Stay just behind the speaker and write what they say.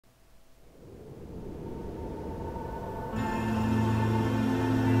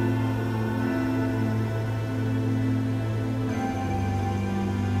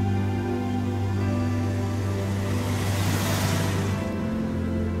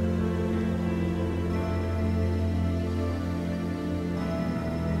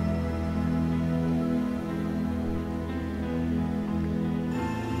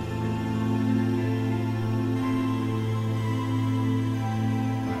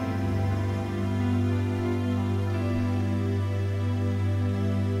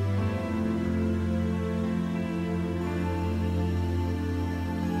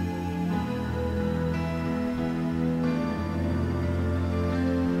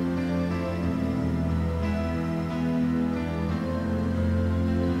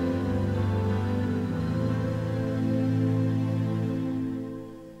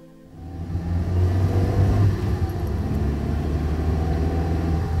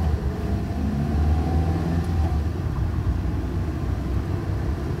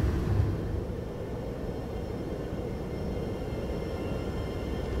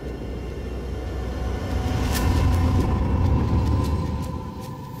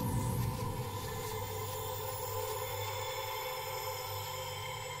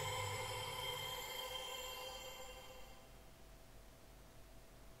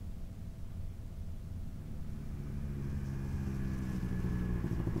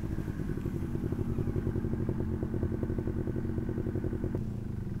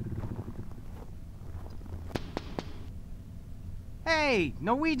Hey,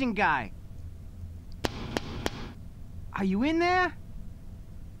 Norwegian guy. Are you in there?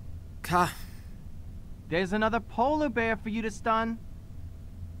 There's another polar bear for you to stun.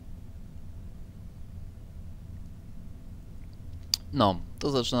 No,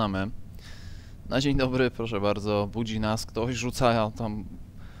 to zaczynamy. Na dzień dobry, proszę bardzo, budzi nas ktoś, rzuca tam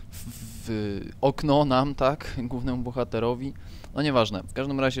w okno nam, tak, głównemu bohaterowi. No nieważne, w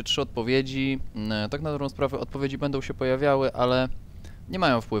każdym razie 3 odpowiedzi. Tak na dobrą sprawę odpowiedzi będą się pojawiały, ale nie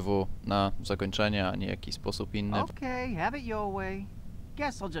mają wpływu na zakończenie, ani jakiś sposób inny. Okay, have it your way.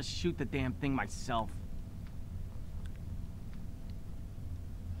 Guess I'll just shoot the damn thing myself.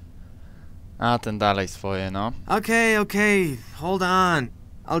 A ten dalej swoje, no. Okay, hold on.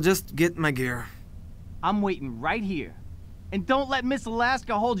 I'll just get my gear. I'm waiting right here. And don't let Miss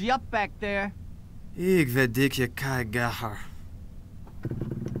Alaska hold you up back there. Ik weet je kai gahar.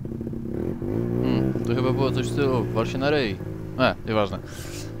 To chyba było coś w stylu, wal się na ryj. Nieważne.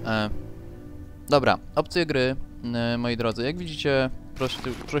 Dobra, opcje gry, moi drodzy. Jak widzicie,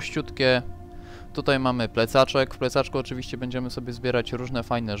 prościutkie. Tutaj mamy plecaczek. W plecaczku oczywiście będziemy sobie zbierać różne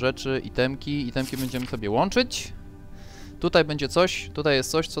fajne rzeczy, itemki. Itemki będziemy sobie łączyć. Tutaj będzie coś, tutaj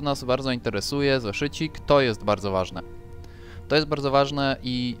jest coś, co nas bardzo interesuje. Zeszycik, to jest bardzo ważne. To jest bardzo ważne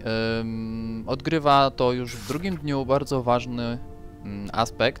i odgrywa to już w drugim dniu bardzo ważny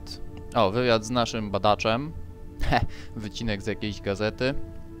aspekt. O, wywiad z naszym badaczem. Wycinek z jakiejś gazety.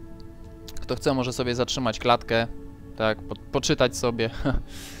 Kto chce, może sobie zatrzymać klatkę, tak, poczytać sobie.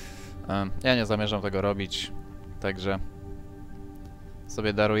 Ja nie zamierzam tego robić, także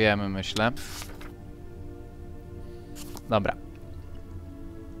sobie darujemy, myślę. Dobra.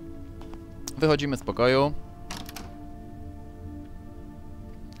 Wychodzimy z pokoju.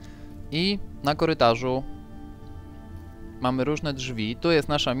 I na korytarzu mamy różne drzwi. Tu jest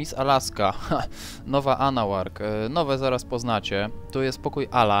nasza Miss Alaska. Nowa Anawark. Nowe zaraz poznacie. Tu jest pokój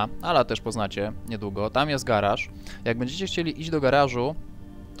Ala. Ala też poznacie niedługo. Tam jest garaż. Jak będziecie chcieli iść do garażu,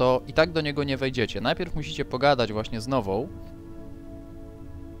 to i tak do niego nie wejdziecie. Najpierw musicie pogadać właśnie z nową.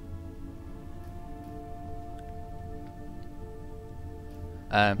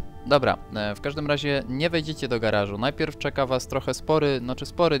 Dobra, w każdym razie nie wejdziecie do garażu. Najpierw czeka was trochę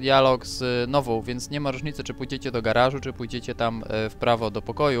spory dialog z nową, więc nie ma różnicy, czy pójdziecie do garażu, czy pójdziecie tam w prawo do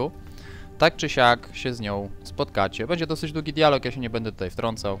pokoju. Tak czy siak się z nią spotkacie. Będzie dosyć długi dialog, ja się nie będę tutaj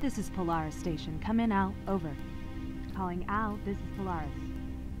wtrącał. This is Polaris station. Come in, Al. Over. Calling Al. This is Polaris.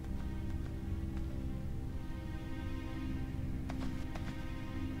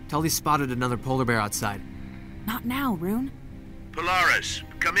 Tully spotted another polar bear outside. Not now, Rune. Polaris,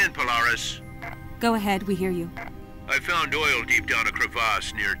 come in, Polaris. Go ahead, we hear you. I found oil deep down a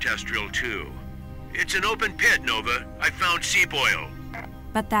crevasse near Testril 2. It's an open pit, Nova. I found seep oil.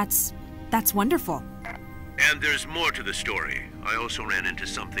 But that's wonderful. And there's more to the story. I also ran into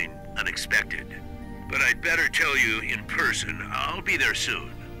something unexpected. But I'd better tell you in person. I'll be there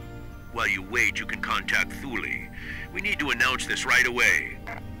soon. While you wait, you can contact Thule. We need to announce this right away.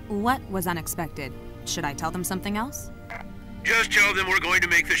 What was unexpected? Should I tell them something else? Just tell them we're going to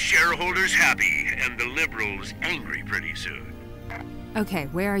make the shareholders happy and the liberals angry pretty soon. Okay,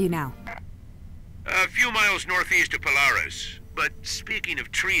 where are you now? A few miles northeast of Polaris. But speaking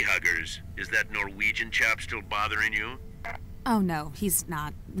of tree huggers, is that Norwegian chap still bothering you? Oh no, he's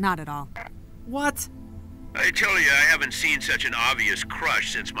not. Not at all. What? I tell you, I haven't seen such an obvious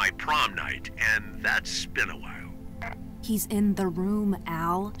crush since my prom night, and that's been a while. He's in the room,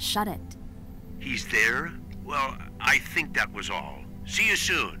 Al. Shut it. He's there? Well, I think that was all. See you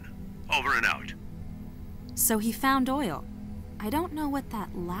soon. Over and out. So he found oil. I don't know what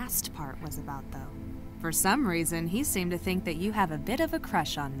that last part was about, though. For some reason, he seemed to think that you have a bit of a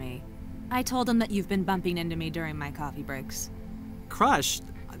crush on me. I told him that you've been bumping into me during my coffee breaks. Crush?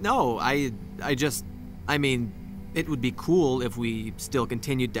 No, I mean, it would be cool if we still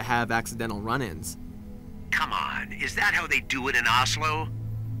continued to have accidental run-ins. Come on, is that how they do it in Oslo?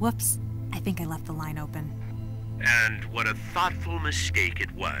 Whoops, I think I left the line open. And what a thoughtful mistake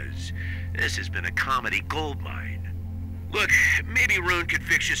it was. This has been a comedy goldmine. Look, maybe Rune could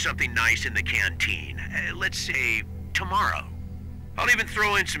fix you something nice in the canteen. Let's say tomorrow. I'll even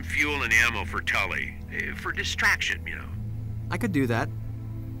throw in some fuel and ammo for Tully. For distraction, you know. I could do that.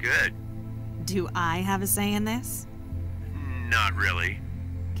 Good. Do I have a say in this? Not really.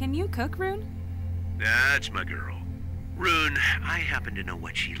 Can you cook, Rune? That's my girl. Rune, I happen to know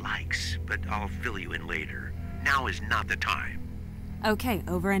what she likes, but I'll fill you in later. Now is not the time. Okay,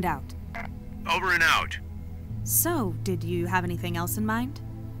 over and out. Over and out. So, did you have anything else in mind?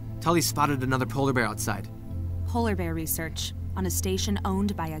 Tully spotted another polar bear outside. Polar bear research on a station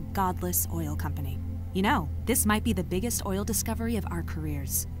owned by a godless oil company. You know, this might be the biggest oil discovery of our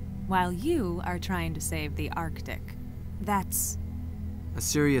careers, while you are trying to save the Arctic. That's... A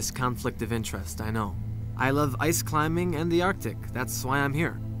serious conflict of interest, I know. I love ice climbing and the Arctic. That's why I'm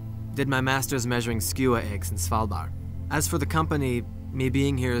here. Did my master's measuring skua eggs in Svalbard. As for the company, me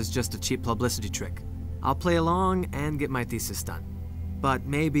being here is just a cheap publicity trick. I'll play along and get my thesis done. But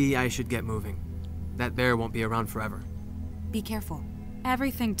maybe I should get moving. That bear won't be around forever. Be careful.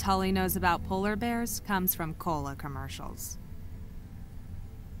 Everything Tully knows about polar bears comes from cola commercials.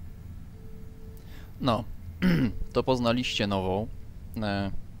 No, to poznaliście nową.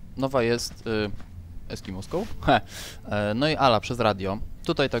 Nowa jest eskimuską. No i Ala przez radio.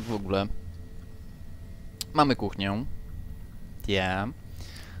 Tutaj tak w ogóle. Mamy kuchnię.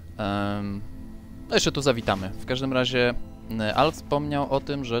 No jeszcze tu zawitamy. W każdym razie Al wspomniał o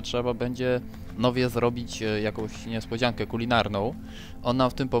tym, że trzeba będzie nowie zrobić jakąś niespodziankę kulinarną. On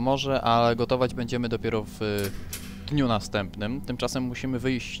nam w tym pomoże, ale gotować będziemy dopiero w dniu następnym. Tymczasem musimy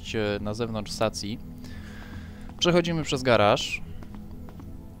wyjść na zewnątrz stacji. Przechodzimy przez garaż.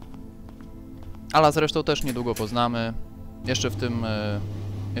 Ala zresztą też niedługo poznamy.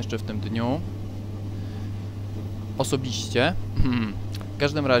 Jeszcze w tym dniu. Osobiście. W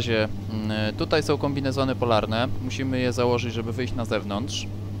każdym razie tutaj są kombinezony polarne. Musimy je założyć, żeby wyjść na zewnątrz.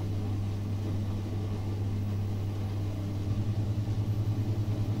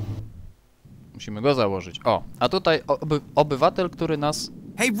 Musimy go założyć. O, a tutaj obywatel, który nas...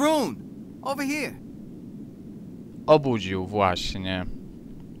 Hey, Rune! Over here! Obudził właśnie.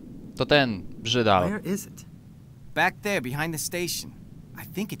 To ten brzydal. Where is it? Back there, behind the station. I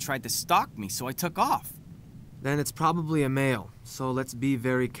think it tried to stalk me, so I took off. Then it's probably a male, so let's be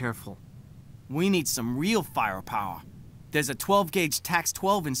very careful. We need some real firepower. There's a 12-gauge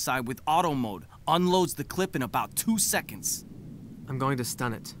TAX-12 inside with auto mode. Unloads the clip in about 2 seconds. I'm going to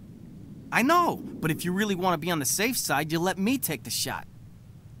stun it. I know, but if you really want to be on the safe side, you'll let me take the shot.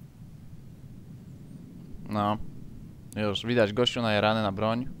 No. Już widać gościu najarany na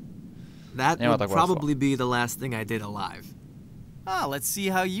broń. That Nie ma would tak łatwo. probably be the last thing I did alive. Ah, let's see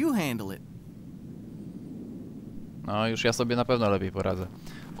how you handle it. No, już ja sobie na pewno lepiej poradzę.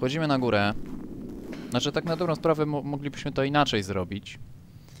 Wchodzimy na górę. Znaczy, tak na dobrą sprawę moglibyśmy to inaczej zrobić.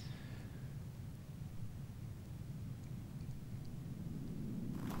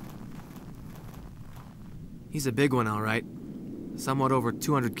 He's a big one, all right. Somewhat over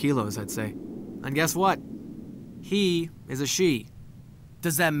 200 kilos, I'd say. And guess what? He is a she.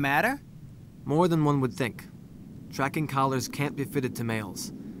 Does that matter? More than one would think. Tracking collars can't be fitted to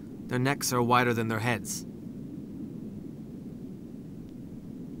males. Their necks are wider than their heads.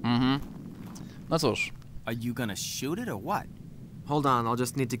 No cóż. Are you gonna shoot it or what? Hold on, I'll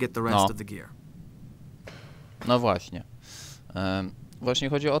just need to get the rest of the gear. No właśnie. Właśnie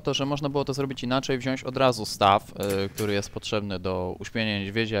chodzi o to, że można było to zrobić inaczej, wziąć od razu staw, który jest potrzebny do uśpienia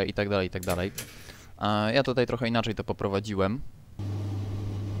niedźwiedzia i tak dalej, i tak dalej. Ja tutaj trochę inaczej to poprowadziłem.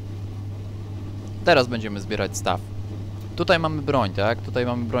 Teraz będziemy zbierać staw. Tutaj mamy broń, tak? Tutaj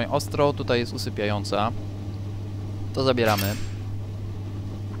mamy broń ostrą, tutaj jest usypiająca. To zabieramy.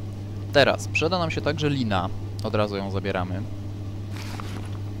 Teraz przyda nam się także lina. Od razu ją zabieramy.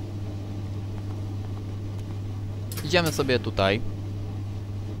 Idziemy sobie tutaj.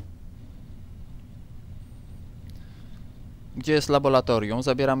 Gdzie jest laboratorium?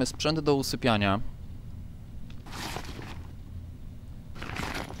 Zabieramy sprzęt do usypiania.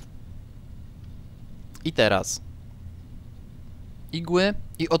 I teraz igły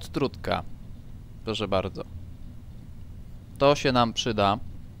i odtrutka. Proszę bardzo. To się nam przyda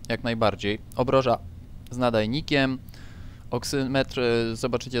jak najbardziej. Obroża z nadajnikiem. Oksymetr,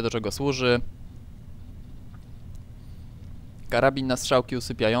 zobaczycie do czego służy. Karabin na strzałki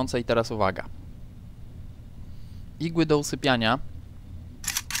usypiające i teraz uwaga. Igły do usypiania.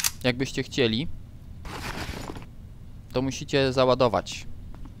 Jakbyście chcieli, to musicie załadować.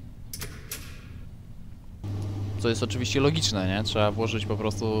 Co jest oczywiście logiczne, nie? Trzeba włożyć po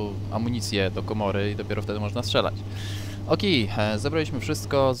prostu amunicję do komory i dopiero wtedy można strzelać. Okej, zebraliśmy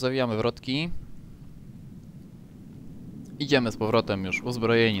wszystko, zawijamy wrotki. Idziemy z powrotem już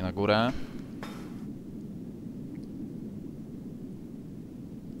uzbrojeni na górę.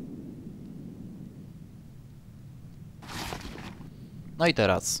 No i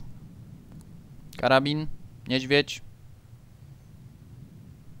teraz karabin, niedźwiedź.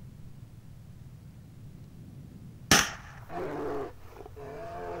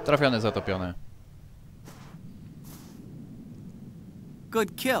 Trafiony, zatopiony.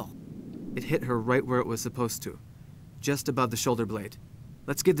 Good kill. It hit her right where it was supposed to. Just above the shoulder blade.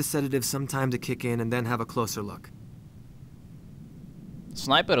 Let's give the sedative some time to kick in and then have a closer look.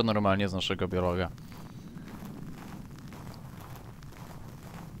 Snajper normalnie z naszego biologa.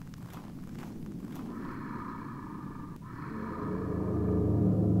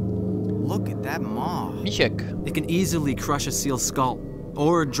 look at that maw. Misiek. It can easily crush a seal's skull,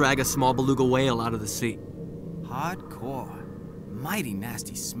 or drag a small beluga whale out of the sea. Hardcore. Mighty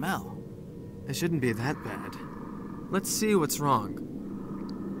nasty smell. It shouldn't be that bad. Let's see what's wrong.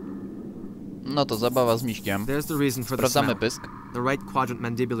 No to zabawa z miśkiem. There's the reason for the Sprawdzamy smell. pysk. The right quadrant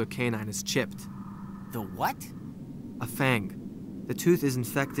mandibular canine is chipped. The what? A fang. The tooth is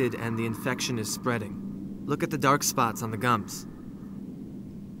infected and the infection is spreading. Look at the dark spots on the gums.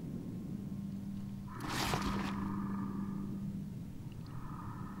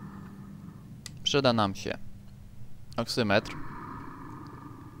 Przyda nam się oksymetr.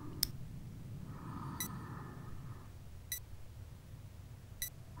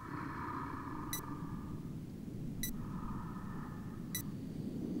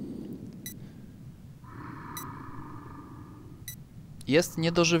 Jest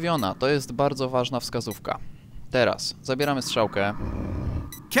niedożywiona, to jest bardzo ważna wskazówka. Teraz zabieramy strzałkę.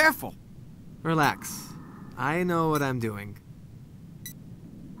 Careful! Relax. I know what I'm doing.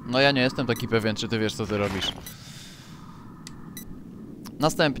 No ja nie jestem taki pewien, czy ty wiesz, co ty robisz.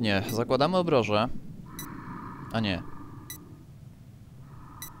 Następnie zakładamy obroże. A nie.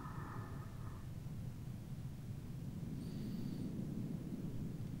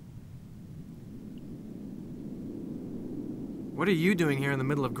 What are you doing here in the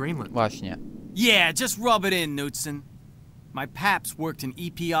middle of Greenland? Właśnie. Yeah, just rub it in, Knudsen. My paps worked in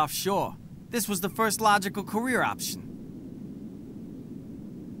EP offshore. This was the first logical career option.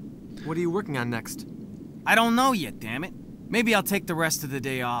 What are you working on next? I don't know yet, damn it. Maybe I'll take the rest of the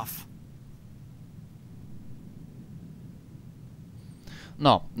day off.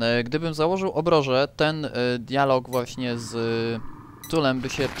 No, gdybym założył obroże, ten dialog właśnie z Tulem by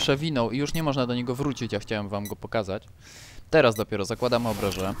się przewinął i już nie można do niego wrócić, ja chciałem wam go pokazać. Teraz dopiero zakładamy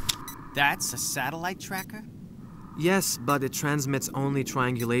obroże. That's a satellite tracker? Yes, but it transmits only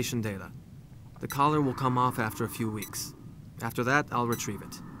triangulation data. The collar will come off after a few weeks. After that, I'll retrieve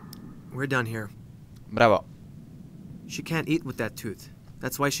it. We're done here. Brawo. She can't eat with that tooth.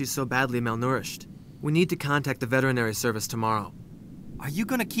 That's why she's so badly malnourished. We need to contact the veterinary service tomorrow. Are you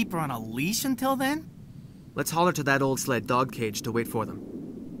gonna keep her on a leash until then? Let's haul her to that old sled dog cage to wait for them.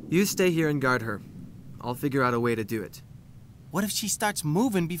 You stay here and guard her. I'll figure out a way to do it. What if she starts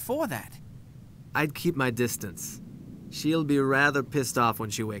moving before that? I'd keep my distance. She'll be rather pissed off when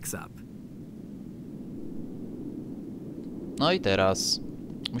she wakes up. No i teraz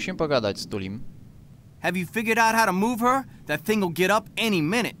musimy pogadać z Tulim. Have you figured out how to move her? That thing will get up any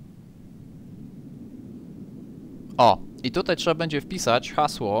minute. O, i tutaj trzeba będzie wpisać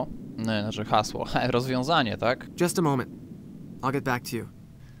hasło, rozwiązanie, tak? Just a moment. I'll get back to you.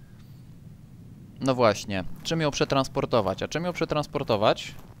 No właśnie, czym ją przetransportować? A czym ją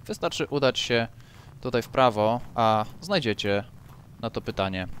przetransportować? Wystarczy udać się tutaj w prawo, a znajdziecie na to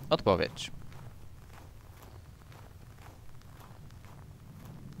pytanie odpowiedź.